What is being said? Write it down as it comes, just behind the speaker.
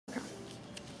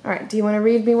All right, do you want to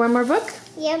read me one more book?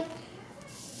 Yep.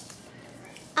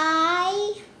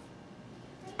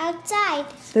 Outside.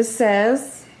 This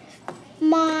says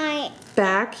My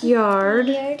backyard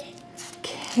weird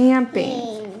camping.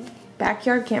 name.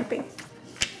 Backyard camping.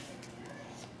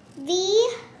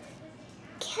 The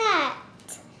cat.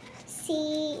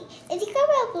 See, if you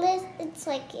cover up this, it's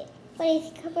like it. But if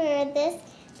you cover this,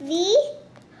 the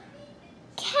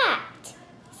cat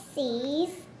sees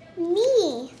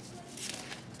me.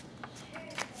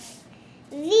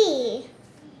 The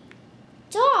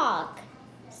dog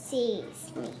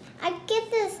sees me. I get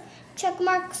this check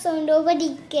mark so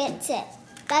nobody gets it.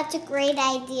 That's a great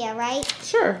idea, right?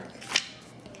 Sure.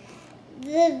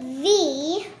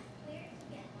 The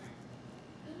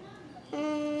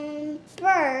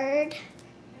bird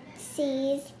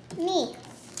sees me.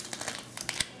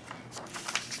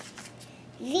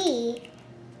 The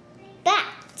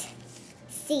bat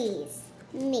sees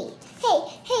me.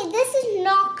 Hey, this is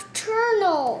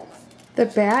nocturnal. The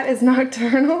bat is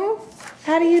nocturnal?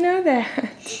 How do you know that?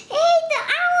 Hey, the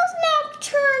owl's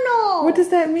nocturnal. What does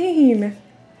that mean?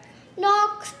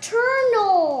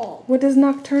 Nocturnal What does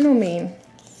nocturnal mean?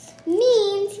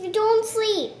 means you don't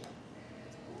sleep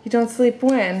You don't sleep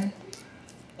when?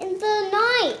 in the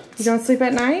night. You don't sleep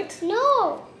at night?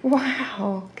 No.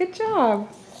 Wow, good job.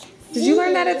 Did you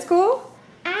learn that at school?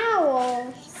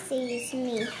 Owl sees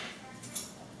me.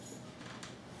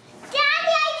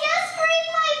 Daddy, I just read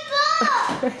my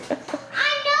book.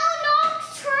 I know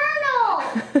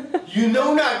nocturnal. You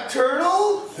know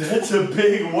nocturnal? That's a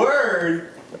big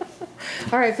word.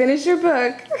 All right, finish your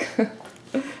book.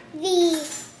 The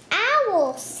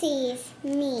owl sees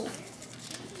me.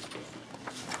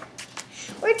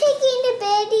 We're taking the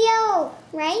video,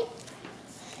 right?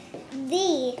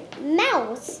 The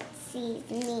mouse sees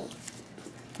me.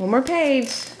 One more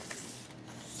page.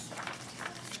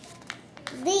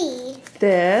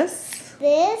 This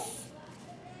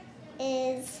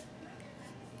is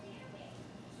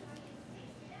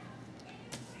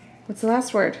What's the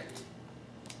last word?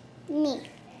 me.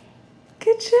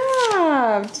 Good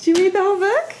job. Did you read the whole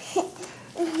book?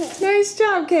 Nice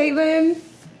job, Kaitlynn.